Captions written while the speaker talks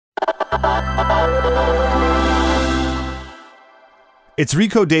It's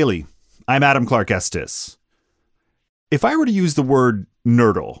Recode Daily. I'm Adam Clark Estes. If I were to use the word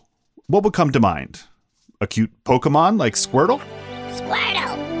nerdle, what would come to mind? A cute Pokemon like Squirtle?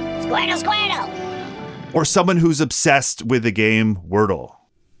 Squirtle! Squirtle, Squirtle! Or someone who's obsessed with the game Wordle?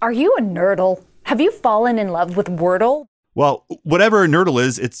 Are you a nerdle? Have you fallen in love with Wordle? Well, whatever a nerdle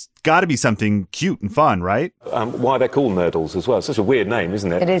is, it's got to be something cute and fun, right? Why they're called nerdles as well. It's such a weird name,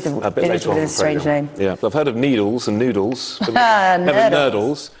 isn't it? It is a strange name. Yeah, I've heard of needles and noodles, but never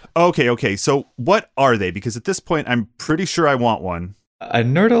nerdles. Okay. So what are they? Because at this point, I'm pretty sure I want one. A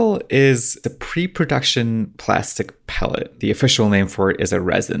nerdle is the pre-production plastic pellet. The official name for it is a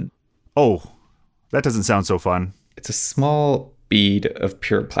resin. Oh, that doesn't sound so fun. It's a small bead of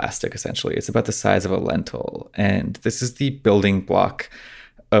pure plastic, essentially. It's about the size of a lentil. And this is the building block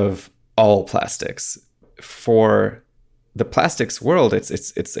of all plastics. For the plastics world,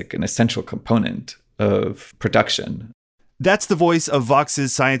 it's like an essential component of production. That's the voice of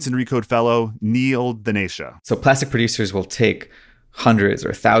Vox's Science and Recode fellow, Neil Dhanesha. So plastic producers will take hundreds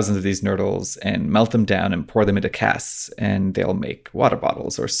or thousands of these nerdles and melt them down and pour them into casts, and they'll make water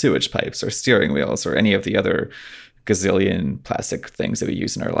bottles or sewage pipes or steering wheels or any of the other gazillion plastic things that we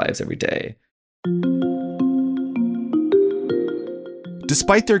use in our lives every day.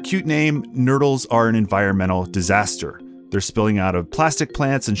 Despite their cute name, nerdles are an environmental disaster. They're spilling out of plastic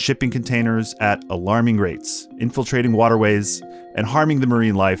plants and shipping containers at alarming rates, infiltrating waterways and harming the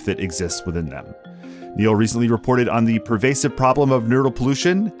marine life that exists within them. Neil recently reported on the pervasive problem of nerdle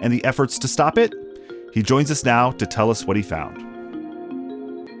pollution and the efforts to stop it. He joins us now to tell us what he found.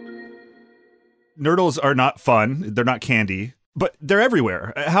 Nerdles are not fun. They're not candy, but they're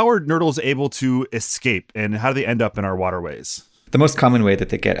everywhere. How are nerdles able to escape, and how do they end up in our waterways? The most common way that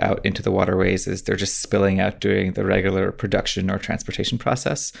they get out into the waterways is they're just spilling out during the regular production or transportation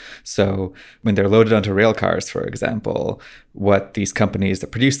process. So when they're loaded onto rail cars, for example, what these companies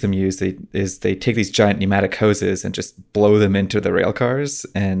that produce them use is they take these giant pneumatic hoses and just blow them into the rail cars.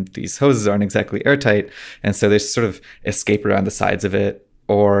 And these hoses aren't exactly airtight. And so they sort of escape around the sides of it.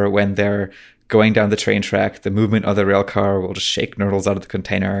 Or when they're going down the train track, the movement of the rail car will just shake nerdles out of the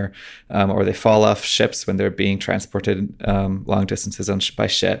container, or they fall off ships when they're being transported long distances by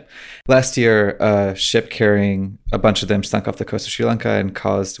ship. Last year, a ship carrying a bunch of them sunk off the coast of Sri Lanka and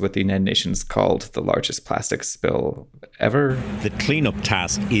caused what the United Nations called the largest plastic spill ever. The cleanup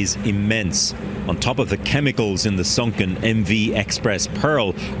task is immense. On top of the chemicals in the sunken MV Express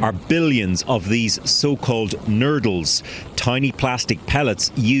Pearl are billions of these so-called nerdles, tiny plastic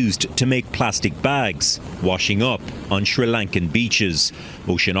pellets used to make plastic bags, washing up on Sri Lankan beaches.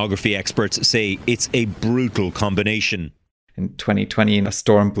 Oceanography experts say it's a brutal combination. In 2020, a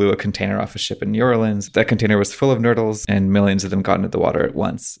storm blew a container off a ship in New Orleans. That container was full of nerdles, and millions of them got into the water at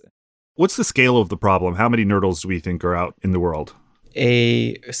once. What's the scale of the problem? How many nerdles do we think are out in the world?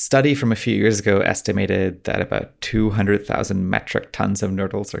 A study from a few years ago estimated that about 200,000 metric tons of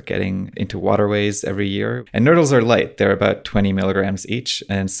nerdles are getting into waterways every year. And nerdles are light. They're about 20 milligrams each.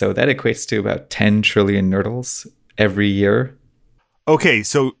 And so that equates to about 10 trillion nerdles every year. Okay,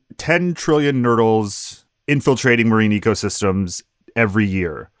 so 10 trillion nerdles infiltrating marine ecosystems every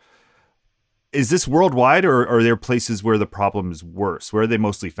year. Is this worldwide, or are there places where the problem is worse? Where are they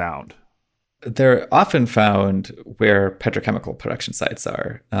mostly found? They're often found where petrochemical production sites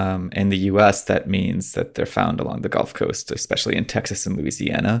are. In the US, that means that they're found along the Gulf Coast, especially in Texas and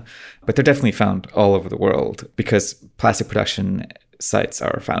Louisiana. But they're definitely found all over the world because plastic production sites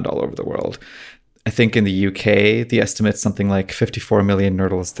are found all over the world. I think in the UK, the estimate's something like 54 million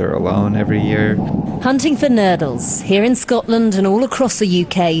nerdles there alone every year. Hunting for nerdles. Here in Scotland and all across the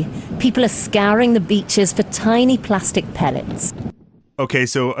UK, people are scouring the beaches for tiny plastic pellets. Okay,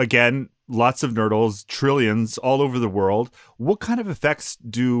 so again, lots of nerdles, trillions all over the world. What kind of effects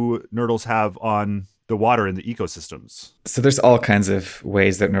do nerdles have on the water and the ecosystems? So there's all kinds of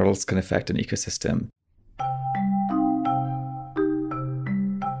ways that nerdles can affect an ecosystem.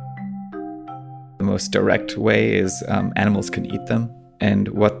 The most direct way is animals can eat them. And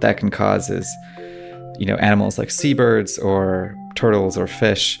what that can cause is, animals like seabirds or turtles or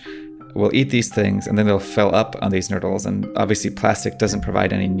fish will eat these things and then they'll fill up on these nerdles. And obviously plastic doesn't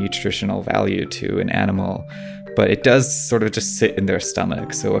provide any nutritional value to an animal, but it does sort of just sit in their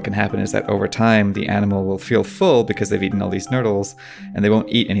stomach. So what can happen is that over time, the animal will feel full because they've eaten all these nerdles and they won't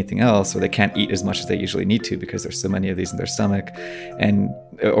eat anything else, or they can't eat as much as they usually need to because there's so many of these in their stomach. And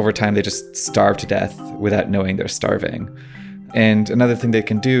over time, they just starve to death without knowing they're starving. And another thing they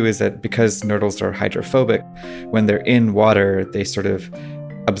can do is that because nerdles are hydrophobic, when they're in water, they sort of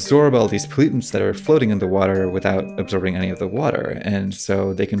absorb all these pollutants that are floating in the water without absorbing any of the water. And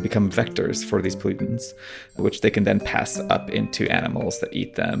so they can become vectors for these pollutants, which they can then pass up into animals that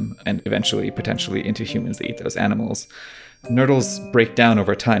eat them and eventually potentially into humans that eat those animals. Nurdles break down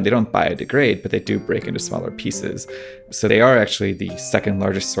over time. They don't biodegrade, but they do break into smaller pieces. So they are actually the second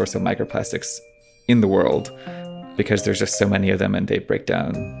largest source of microplastics in the world because there's just so many of them and they break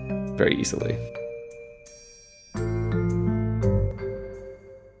down very easily.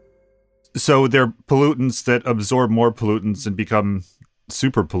 So they're pollutants that absorb more pollutants and become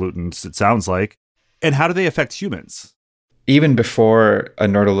super pollutants, it sounds like. And how do they affect humans? Even before a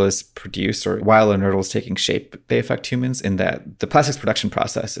nurdle is produced or while a nurdle is taking shape, they affect humans in that the plastics production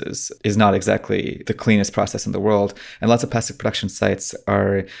process is not exactly the cleanest process in the world. And lots of plastic production sites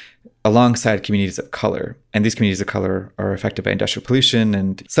are alongside communities of color. And these communities of color are affected by industrial pollution.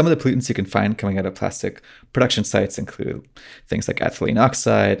 And some of the pollutants you can find coming out of plastic production sites include things like ethylene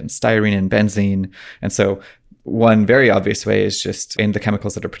oxide and styrene and benzene. And so one very obvious way is just in the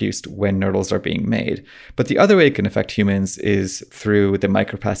chemicals that are produced when nurdles are being made. But the other way it can affect humans is through the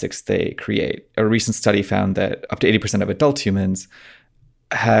microplastics they create. A recent study found that up to 80% of adult humans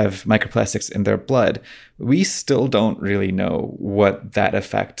have microplastics in their blood. We still don't really know what that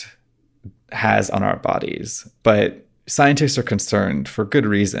effect has on our bodies, but scientists are concerned for good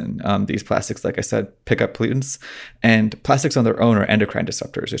reason. These plastics, like I said, pick up pollutants, and plastics on their own are endocrine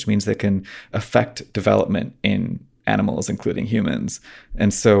disruptors, which means they can affect development in animals, including humans.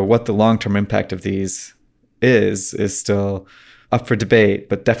 And so what the long-term impact of these is still up for debate,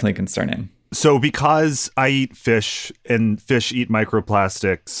 but definitely concerning. So because I eat fish and fish eat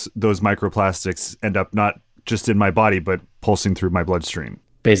microplastics, those microplastics end up not just in my body, but pulsing through my bloodstream.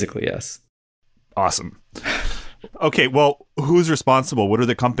 Basically, yes. Awesome. Okay, well, who's responsible? What are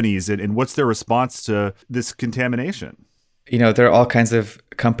the companies and what's their response to this contamination? You know, there are all kinds of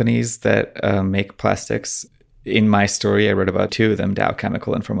companies that make plastics. In my story, I wrote about two of them, Dow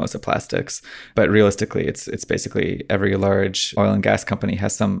Chemical and Formosa Plastics. But realistically, it's basically every large oil and gas company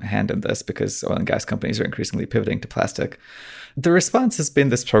has some hand in this because oil and gas companies are increasingly pivoting to plastic. The response has been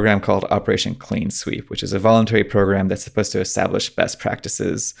this program called Operation Clean Sweep, which is a voluntary program that's supposed to establish best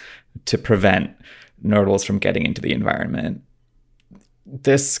practices to prevent nurdles from getting into the environment.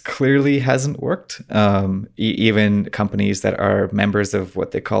 This clearly hasn't worked. Even companies that are members of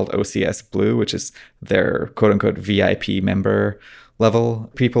what they called OCS Blue, which is their quote-unquote VIP member level,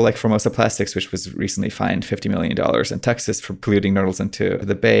 people like Formosa Plastics, which was recently fined $50 million in Texas for polluting nurdles into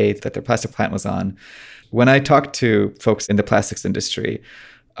the bay that their plastic plant was on. When I talk to folks in the plastics industry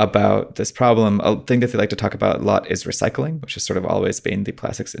about this problem, a thing that they like to talk about a lot is recycling, which has sort of always been the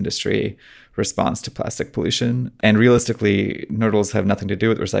plastics industry response to plastic pollution. And realistically, nurdles have nothing to do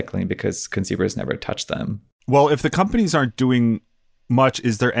with recycling because consumers never touch them. Well, if the companies aren't doing much,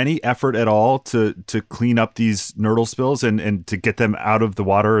 is there any effort at all to clean up these nurdle spills and to get them out of the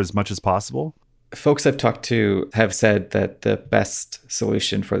water as much as possible? Folks I've talked to have said that the best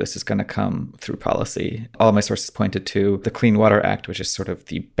solution for this is going to come through policy. All of my sources pointed to the Clean Water Act, which is sort of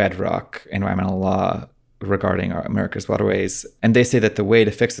the bedrock environmental law regarding America's waterways. And they say that the way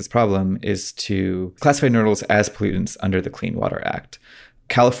to fix this problem is to classify nurdles as pollutants under the Clean Water Act.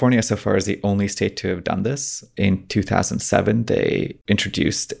 California so far is the only state to have done this. In 2007, they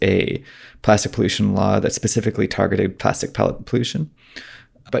introduced a plastic pollution law that specifically targeted plastic pellet pollution.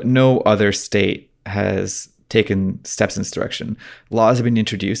 But no other state has taken steps in this direction. Laws have been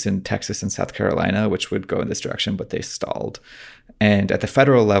introduced in Texas and South Carolina, which would go in this direction, but they stalled. And at the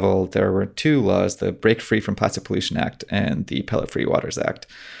federal level, there were two laws, the Break Free from Plastic Pollution Act and the Pellet Free Waters Act,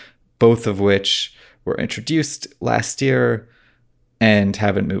 both of which were introduced last year and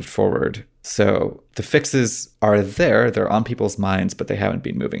haven't moved forward. So the fixes are there, they're on people's minds, but they haven't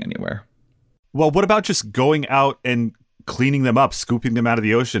been moving anywhere. Well, what about just going out and cleaning them up, scooping them out of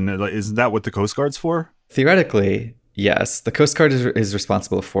the ocean? Isn't that what the Coast Guard's for? Theoretically, yes. The Coast Guard is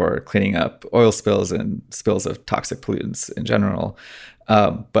responsible for cleaning up oil spills and spills of toxic pollutants in general.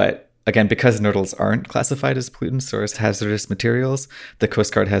 But again, because nurdles aren't classified as pollutants or as hazardous materials, the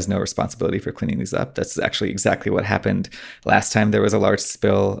Coast Guard has no responsibility for cleaning these up. That's actually exactly what happened last time there was a large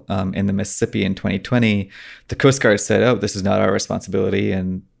spill in the Mississippi in 2020. The Coast Guard said, oh, this is not our responsibility.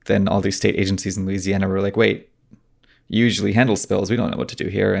 And then all these state agencies in Louisiana were like, wait, you usually handle spills. We don't know what to do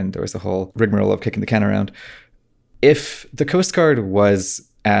here. And there was a whole rigmarole of kicking the can around. If the Coast Guard was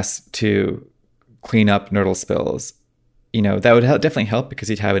asked to clean up nurdle spills, that would definitely help because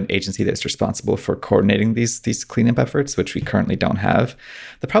you'd have an agency that's responsible for coordinating these cleanup efforts, which we currently don't have.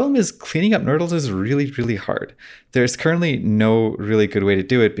 The problem is cleaning up nurdles is really, really hard. There's currently no really good way to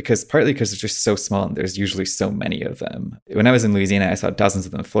do it partly because they're just so small and there's usually so many of them. When I was in Louisiana, I saw dozens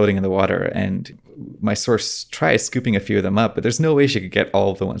of them floating in the water, and my source tried scooping a few of them up, but there's no way she could get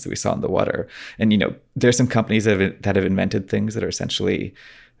all of the ones that we saw in the water. And, there's some companies that have invented things that are essentially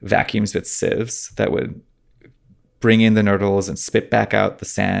vacuums with sieves that would bring in the nurdles and spit back out the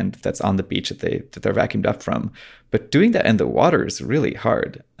sand that's on the beach that they're vacuumed up from. But doing that in the water is really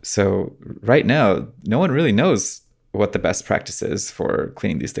hard. So right now, no one really knows what the best practice is for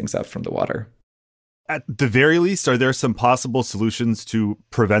cleaning these things up from the water. At the very least, are there some possible solutions to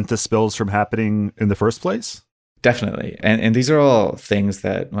prevent the spills from happening in the first place? Definitely. And these are all things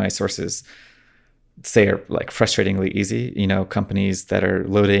that my sources say are like frustratingly easy. Companies that are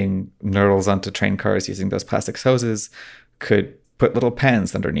loading nurdles onto train cars using those plastic hoses could put little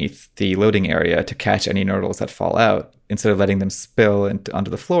pans underneath the loading area to catch any nurdles that fall out. Instead of letting them spill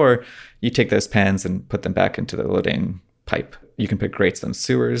onto the floor, you take those pans and put them back into the loading pipe. You can put grates on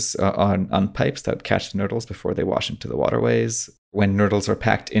sewers, on pipes that catch the nurdles before they wash into the waterways. When nurdles are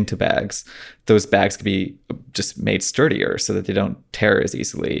packed into bags, those bags can be just made sturdier so that they don't tear as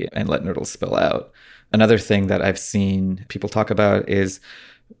easily and let nurdles spill out. Another thing that I've seen people talk about is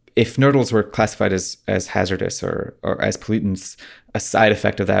if nurdles were classified as hazardous or as pollutants, a side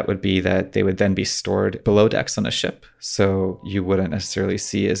effect of that would be that they would then be stored below decks on a ship. So you wouldn't necessarily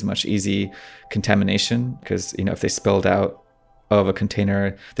see as much easy contamination because, if they spilled out of a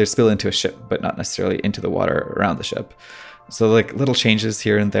container, they'd spill into a ship, but not necessarily into the water around the ship. So like little changes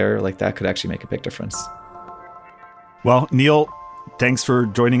here and there like that could actually make a big difference. Well, Neil, thanks for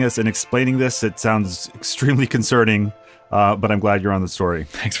joining us and explaining this. It sounds extremely concerning, but I'm glad you're on the story.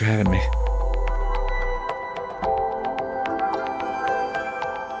 Thanks for having me.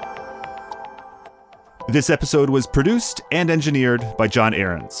 This episode was produced and engineered by John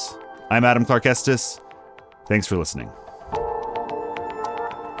Ahrens. I'm Adam Clark Estes. Thanks for listening.